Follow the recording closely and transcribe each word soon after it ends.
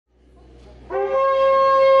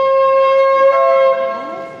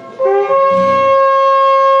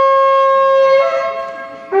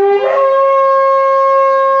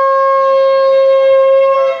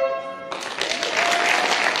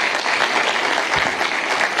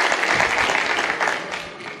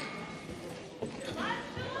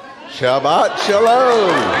Shabbat Shalom.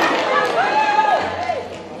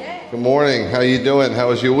 Good morning. How you doing? How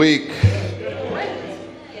was your week?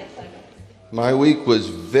 My week was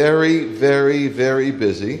very, very, very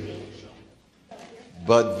busy,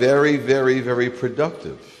 but very, very, very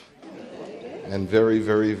productive and very,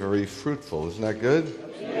 very, very fruitful. Isn't that good?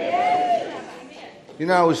 You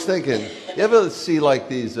know, I was thinking, you ever see like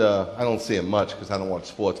these, I don't see them much because I don't watch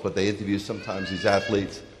sports, but they interview sometimes these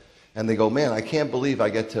athletes, and they go, man, I can't believe I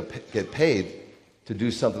get to get paid to do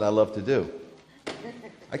something I love to do.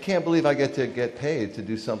 I can't believe I get to get paid to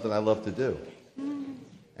do something I love to do.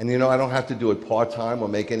 And you know, I don't have to do it part-time or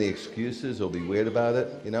make any excuses or be weird about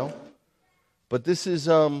it, you know? But this is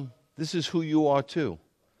who you are too.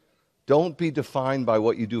 Don't be defined by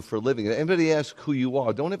what you do for a living. If anybody asks who you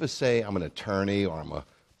are, don't ever say, I'm an attorney or I'm a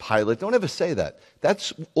pilot. Don't ever say that.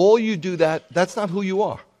 That's all you do that's not who you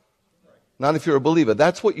are. Not if you're a believer.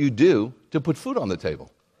 That's what you do to put food on the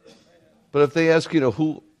table. But if they ask,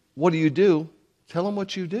 what do you do? Tell them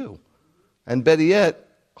what you do. And better yet,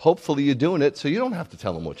 hopefully you're doing it so you don't have to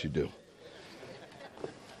tell them what you do.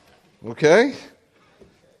 Okay?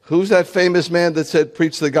 Who's that famous man that said,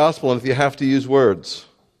 preach the gospel, and if you have to use words?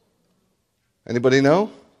 Anybody know?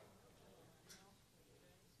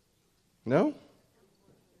 No?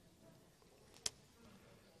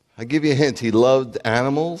 I give you a hint. He loved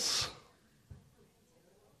animals.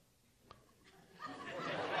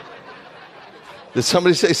 Did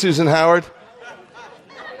somebody say Susan Howard?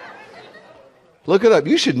 Look it up.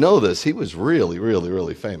 You should know this. He was really, really,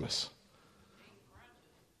 really famous.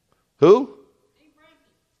 Who?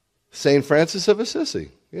 St. Francis of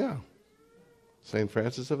Assisi. Yeah. St.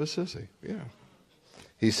 Francis of Assisi. Yeah.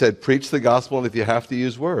 He said, preach the gospel, and if you have to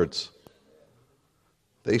use words,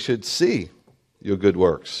 they should see your good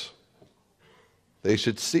works. They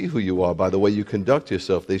should see who you are by the way you conduct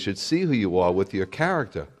yourself. They should see who you are with your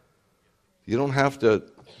character. You don't have to.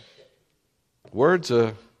 Words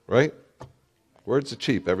are, right? Words are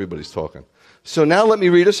cheap. Everybody's talking. So now let me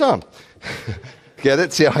read a psalm. Get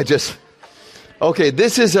it? See how I just... Okay,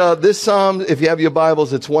 this psalm, if you have your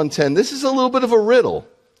Bibles, it's 110. This is a little bit of a riddle.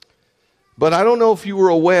 But I don't know if you were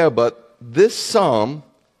aware, but this psalm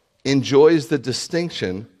enjoys the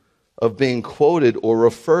distinction of being quoted or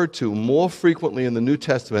referred to more frequently in the New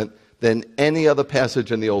Testament than any other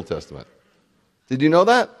passage in the Old Testament. Did you know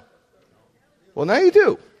that? Well, now you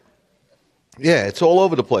do. Yeah, it's all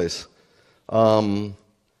over the place.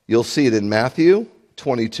 You'll see it in Matthew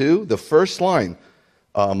 22, the first line,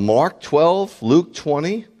 Mark 12, Luke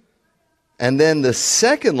 20, and then the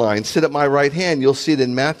second line, sit at my right hand, you'll see it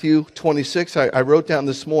in Matthew 26. I wrote down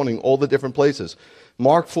this morning all the different places.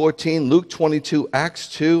 Mark 14, Luke 22, Acts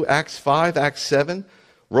 2, Acts 5, Acts 7,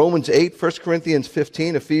 Romans 8, 1 Corinthians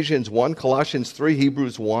 15, Ephesians 1, Colossians 3,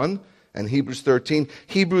 Hebrews 1, and Hebrews 13,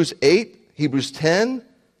 Hebrews 8, Hebrews 10,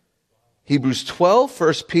 Hebrews 12,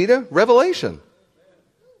 1 Peter, Revelation.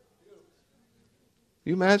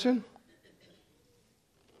 You imagine?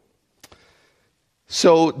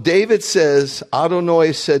 So David says,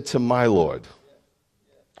 Adonai said to my Lord,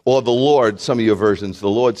 or the Lord, some of your versions, the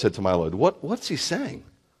Lord said to my Lord. What's he saying?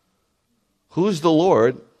 Who's the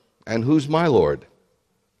Lord and who's my Lord?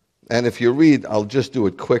 And if you read, I'll just do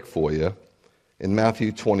it quick for you, in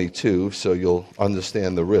Matthew 22, so you'll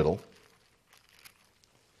understand the riddle.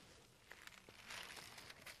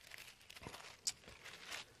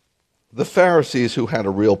 The Pharisees, who had a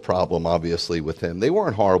real problem, obviously, with him, they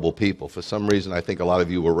weren't horrible people. For some reason, I think a lot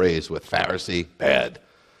of you were raised with Pharisee, bad.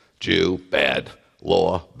 Jew, bad.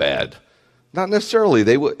 Law, bad. Not necessarily.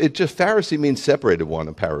 Pharisee means separated one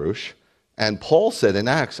in Parush. And Paul said in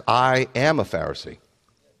Acts, I am a Pharisee.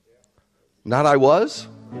 Not I was?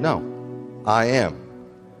 No, I am.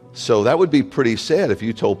 So that would be pretty sad if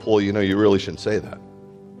you told Paul, you really shouldn't say that.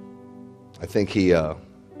 I think he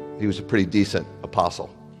was a pretty decent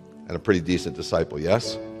apostle. And a pretty decent disciple,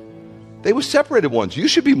 yes? They were separated ones. You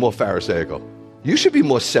should be more Pharisaical. You should be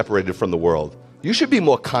more separated from the world. You should be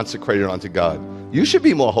more consecrated unto God. You should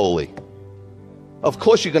be more holy. Of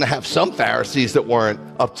course, you're going to have some Pharisees that weren't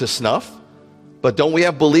up to snuff. But don't we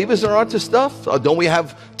have believers that aren't to stuff? Or don't we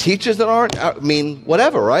have teachers that aren't?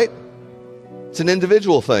 Whatever, right? It's an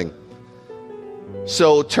individual thing.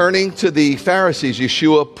 So turning to the Pharisees,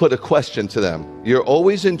 Yeshua put a question to them. You're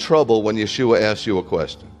always in trouble when Yeshua asks you a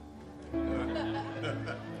question.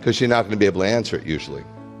 Because you're not going to be able to answer it usually.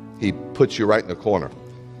 He puts you right in the corner.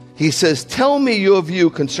 He says, tell me your view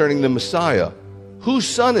concerning the Messiah. Whose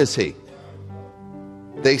son is he?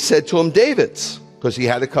 They said to him, David's. Because he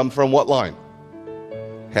had to come from what line?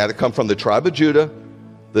 He had to come from the tribe of Judah,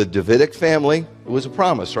 the Davidic family. It was a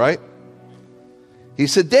promise, right? He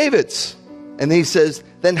said, David's. And he says,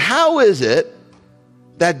 then how is it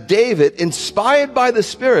that David, inspired by the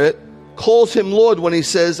Spirit, calls him Lord when he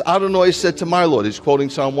says, Adonai said to my Lord? He's quoting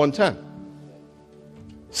Psalm 110.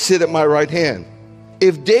 Sit at my right hand.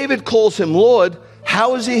 If David calls him Lord,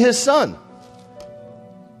 how is he his son?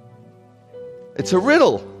 It's a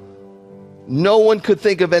riddle. No one could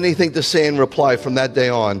think of anything to say in reply from that day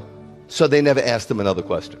on, so they never asked him another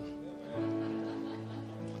question.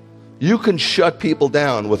 You can shut people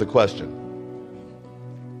down with a question.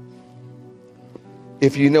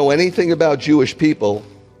 If you know anything about Jewish people,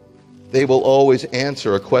 they will always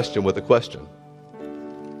answer a question with a question.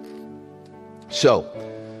 So,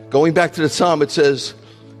 going back to the psalm, it says,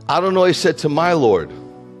 Adonai said to my Lord.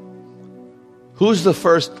 Who's the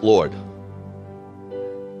first Lord?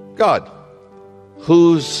 God.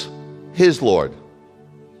 Who's his Lord?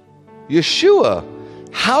 Yeshua.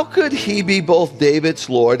 How could he be both David's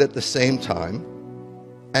Lord at the same time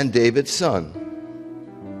and David's son?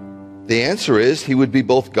 The answer is he would be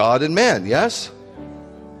both God and man, yes?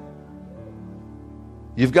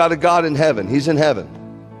 You've got a God in heaven. He's in heaven.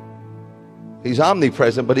 He's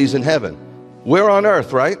omnipresent, but he's in heaven. We're on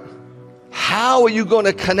earth, right? How are you going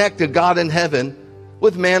to connect a God in heaven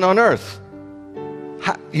with man on earth?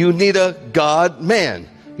 You need a God-man.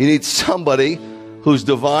 You need somebody who's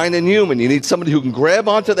divine and human. You need somebody who can grab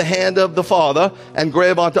onto the hand of the Father and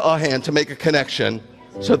grab onto our hand to make a connection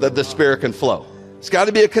so that the Spirit can flow. It's got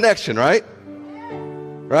to be a connection, right?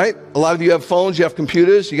 Right? A lot of you have phones, you have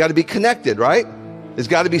computers, you got to be connected, right? There's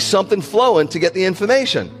got to be something flowing to get the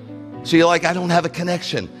information. So you're like, I don't have a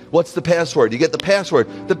connection. What's the password? You get the password.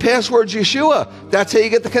 The password's Yeshua. That's how you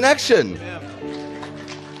get the connection.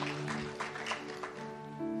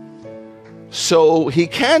 So he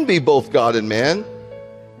can be both God and man.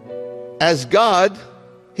 As God,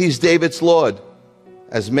 he's David's Lord.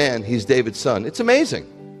 As man, he's David's son. It's amazing.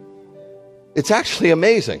 It's actually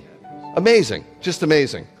amazing. Amazing. Just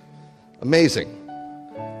amazing. Amazing.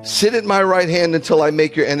 Sit at my right hand until I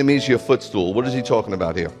make your enemies your footstool. What is he talking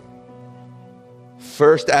about here?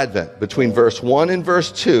 First Advent. Between verse 1 and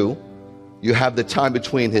verse 2, you have the time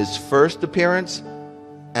between his first appearance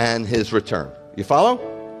and his return. You follow?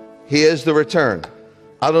 Here's the return.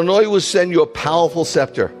 Adonai will send you a powerful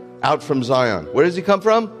scepter out from Zion. Where does he come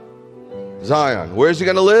from? Zion. Where is he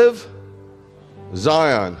going to live?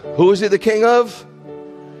 Zion. Who is he the king of?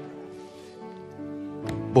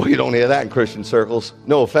 Boy, you don't hear that in Christian circles.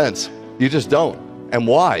 No offense. You just don't. And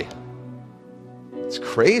why? It's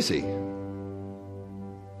crazy.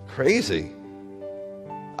 Crazy.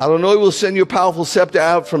 Adonai will send you a powerful scepter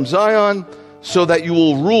out from Zion so that you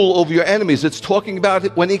will rule over your enemies. It's talking about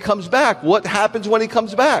it when he comes back. What happens when he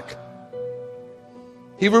comes back?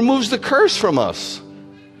 He removes the curse from us.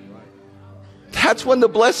 That's when the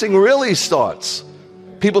blessing really starts.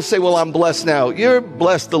 People say, well, I'm blessed now. You're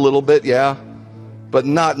blessed a little bit, yeah, but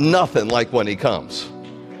not nothing like when he comes.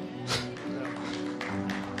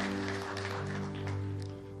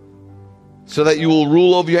 So that you will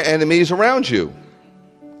rule over your enemies around you.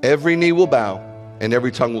 Every knee will bow and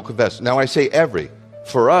every tongue will confess. Now I say every.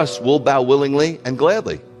 For us, we'll bow willingly and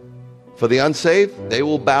gladly. For the unsaved, they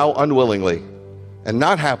will bow unwillingly and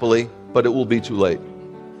not happily, but it will be too late.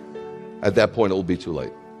 At that point, it will be too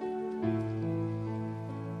late.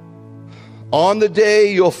 On the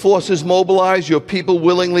day your forces mobilize, your people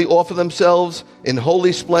willingly offer themselves in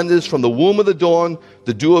holy splendors from the womb of the dawn.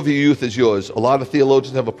 The dew of your youth is yours. A lot of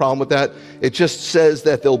theologians have a problem with that. It just says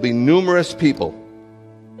that there'll be numerous people.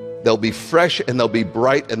 They'll be fresh and they'll be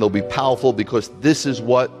bright and they'll be powerful because this is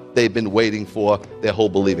what they've been waiting for their whole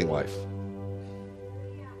believing life.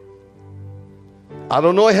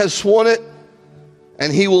 Adonai has sworn it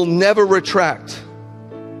and he will never retract.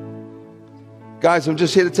 Guys, I'm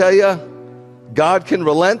just here to tell you, God can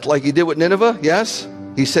relent like he did with Nineveh, yes?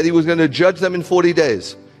 He said he was going to judge them in 40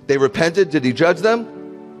 days. They repented. Did he judge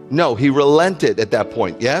them? No, he relented at that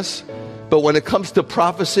point, yes? But when it comes to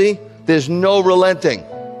prophecy, there's no relenting,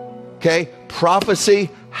 okay? Prophecy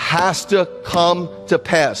has to come to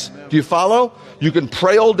pass. Do you follow? You can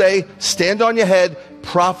pray all day, stand on your head.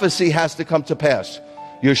 Prophecy has to come to pass.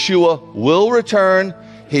 Yeshua will return.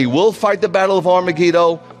 He will fight the battle of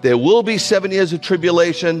Armageddon. There will be 7 years of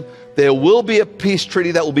tribulation. There will be a peace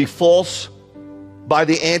treaty that will be false by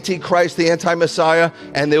the Antichrist, the anti-Messiah,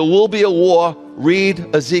 and there will be a war.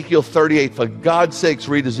 Read Ezekiel 38. For God's sakes,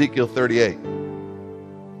 read Ezekiel 38.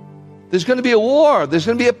 There's going to be a war. There's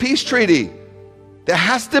going to be a peace treaty. There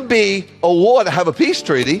has to be a war to have a peace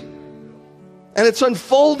treaty. And it's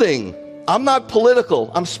unfolding. I'm not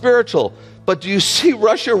political. I'm spiritual. But do you see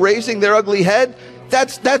Russia raising their ugly head?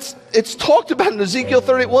 It's talked about in Ezekiel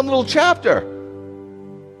 31, little chapter.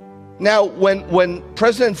 Now, when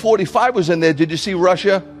President 45 was in there, did you see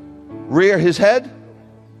Russia rear his head?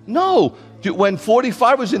 No. When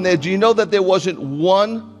 45 was in there, do you know that there wasn't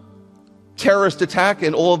one terrorist attack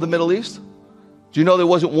in all of the Middle East? Do you know there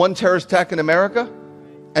wasn't one terrorist attack in America?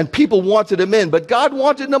 And people wanted him in, but God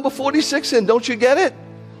wanted number 46 in. Don't you get it?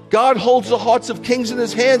 God holds the hearts of kings in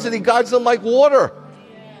his hands and he guides them like water.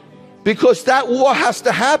 Because that war has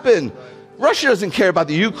to happen. Russia doesn't care about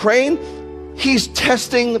the Ukraine. He's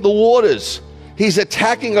testing the waters. He's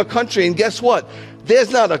attacking a country. And guess what?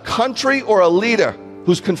 There's not a country or a leader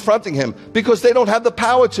who's confronting him because they don't have the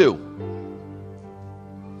power to.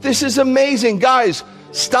 This is amazing. Guys,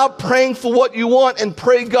 stop praying for what you want and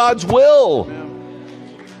pray God's will.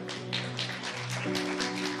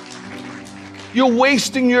 You're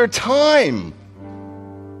wasting your time.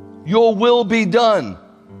 Your will be done.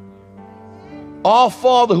 Our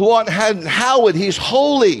Father who art in hallowed, he's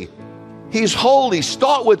holy. He's holy.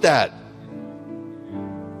 Start with that.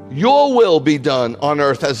 Your will be done on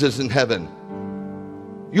earth as is in heaven.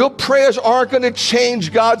 Your prayers aren't going to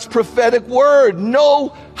change God's prophetic word.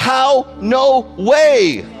 No how, no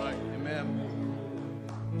way.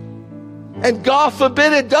 And God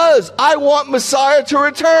forbid it does. I want Messiah to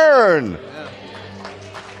return.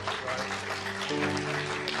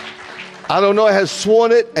 Adonai has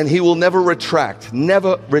sworn it, and he will never retract.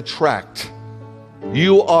 Never retract.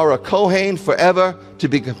 You are a Kohen forever, to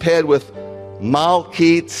be compared with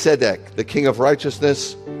Melchizedek, the king of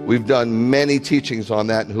righteousness. We've done many teachings on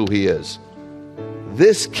that and who he is.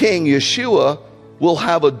 This king, Yeshua, will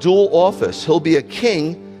have a dual office. He'll be a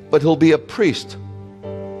king, but he'll be a priest.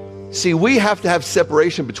 See, we have to have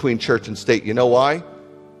separation between church and state. You know why?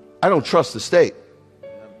 I don't trust the state,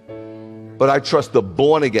 but I trust the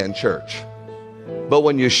born-again church. But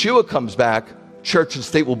when Yeshua comes back, church and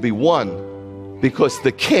state will be one, because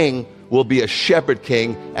the king will be a shepherd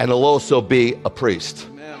king, and he'll also be a priest.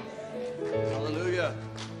 Amen. Hallelujah.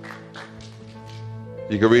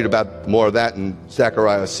 You can read about more of that in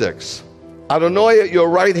Zechariah 6. Adonai at your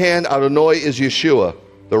right hand, Adonai is Yeshua.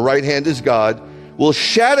 The right hand is God, will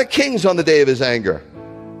shatter kings on the day of his anger.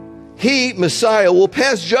 He, Messiah, will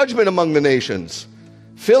pass judgment among the nations,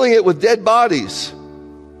 filling it with dead bodies.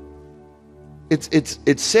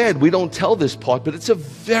 It's sad we don't tell this part, but it's a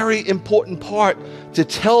very important part to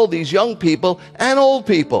tell these young people and old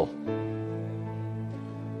people.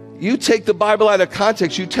 You take the Bible out of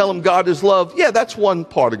context, you tell them God is love. Yeah, that's one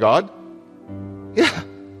part of God. Yeah,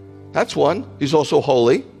 that's one. He's also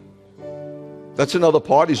holy. That's another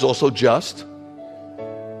part. He's also just.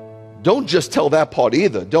 Don't just tell that part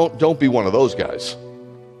either. Don't be one of those guys.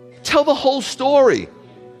 Tell the whole story.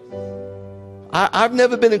 I've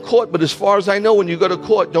never been in court, but as far as I know, when you go to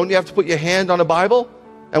court, don't you have to put your hand on a Bible?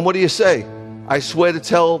 And what do you say? I swear to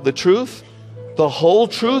tell the truth, the whole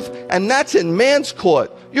truth, and that's in man's court.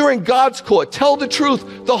 You're in God's court. Tell the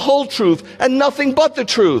truth, the whole truth, and nothing but the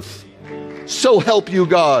truth. So help you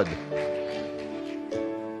God.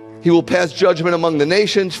 He will pass judgment among the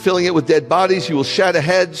nations, filling it with dead bodies. He will shatter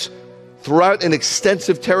heads throughout an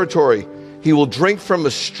extensive territory. He will drink from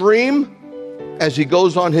a stream as he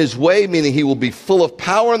goes on his way, meaning he will be full of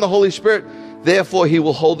power in the Holy Spirit. Therefore, he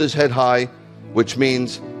will hold his head high, which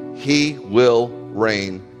means he will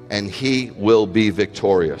reign and he will be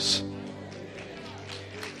victorious.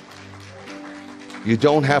 You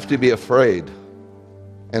don't have to be afraid.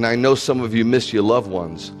 And I know some of you miss your loved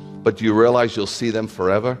ones, but do you realize you'll see them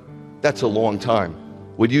forever? That's a long time.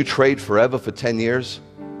 Would you trade forever for 10 years?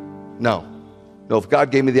 No. No, if God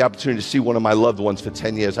gave me the opportunity to see one of my loved ones for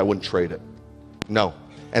 10 years, I wouldn't trade it. No.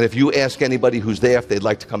 And if you ask anybody who's there if they'd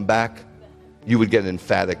like to come back, you would get an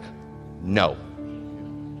emphatic no.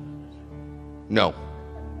 No.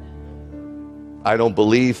 I don't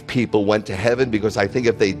believe people went to heaven, because I think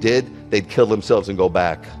if they did, they'd kill themselves and go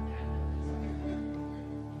back.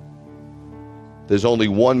 There's only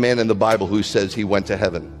one man in the Bible who says he went to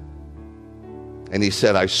heaven. And he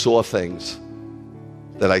said, I saw things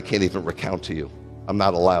that I can't even recount to you. I'm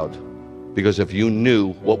not allowed. Because if you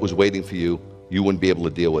knew what was waiting for you, you wouldn't be able to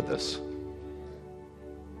deal with this.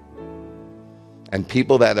 And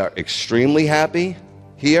people that are extremely happy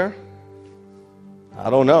here, I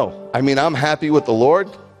don't know. I mean, I'm happy with the Lord.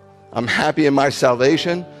 I'm happy in my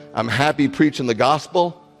salvation. I'm happy preaching the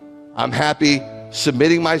gospel. I'm happy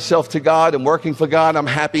submitting myself to God and working for God. I'm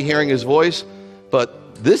happy hearing his voice.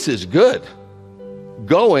 But this is good.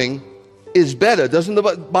 Going is better. Doesn't the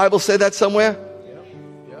Bible say that somewhere?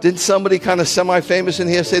 Yep. Didn't somebody kind of semi-famous in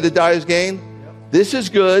here say to die is gain? Yep. This is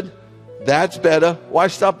good. That's better. Why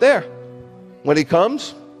stop there? When he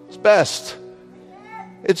comes, it's best.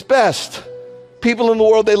 It's best. People in the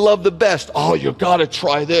world, they love the best. Oh, you got to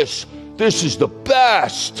try this. This is the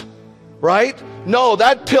best, right? No,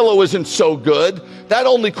 that pillow isn't so good. That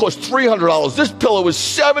only cost $300. This pillow is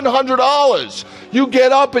 $700. You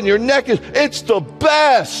get up and your neck it's the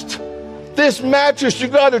best. This mattress, you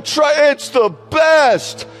got to try, it's the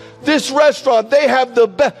best. This restaurant, they have the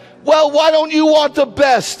best. Well, why don't you want the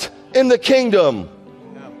best in the kingdom?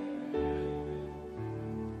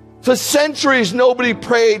 For centuries, nobody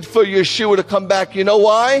prayed for Yeshua to come back. You know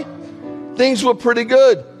why? Things were pretty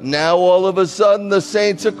good. Now, all of a sudden, the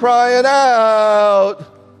saints are crying out.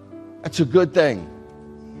 That's a good thing.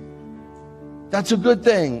 That's a good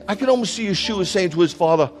thing. I can almost see Yeshua saying to his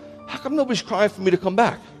father, how come nobody's crying for me to come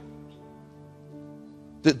back?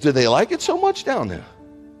 Do they like it so much down there?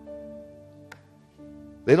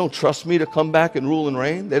 They don't trust me to come back and rule and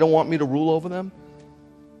reign? They don't want me to rule over them?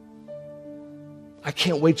 I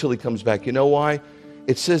can't wait till he comes back. You know why?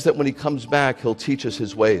 It says that when he comes back, he'll teach us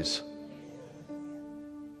his ways.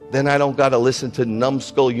 Then I don't got to listen to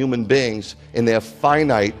numbskull human beings in their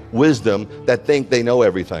finite wisdom that think they know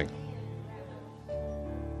everything.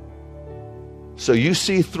 So you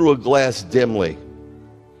see through a glass dimly.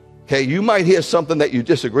 Okay, you might hear something that you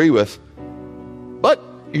disagree with, but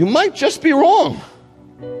you might just be wrong.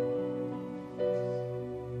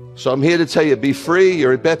 So I'm here to tell you, be free.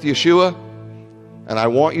 You're at Beth Yeshua. And I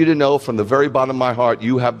want you to know from the very bottom of my heart,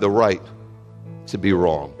 you have the right to be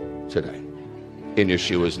wrong today. In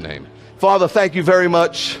Yeshua's name. Father, thank you very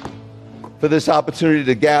much for this opportunity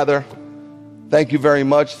to gather. Thank you very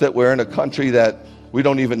much that we're in a country that we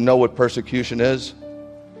don't even know what persecution is.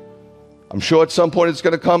 I'm sure at some point it's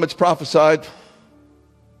going to come. It's prophesied.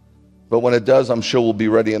 But when it does, I'm sure we'll be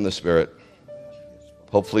ready in the Spirit.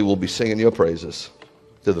 Hopefully we'll be singing your praises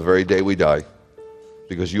to the very day we die,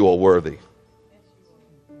 because you are worthy.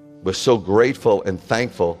 We're so grateful and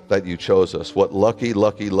thankful that you chose us. What lucky,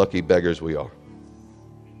 lucky, lucky beggars we are.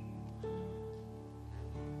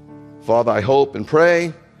 Father, I hope and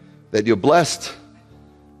pray that you're blessed.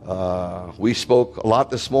 We spoke a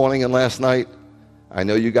lot this morning and last night. I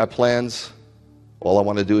know you got plans. All I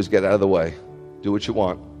want to do is get out of the way. Do what you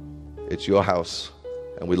want. It's your house.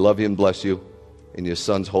 And we love you and bless you in your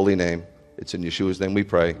son's holy name. It's in Yeshua's name we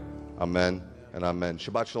pray. Amen and amen.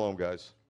 Shabbat shalom, guys.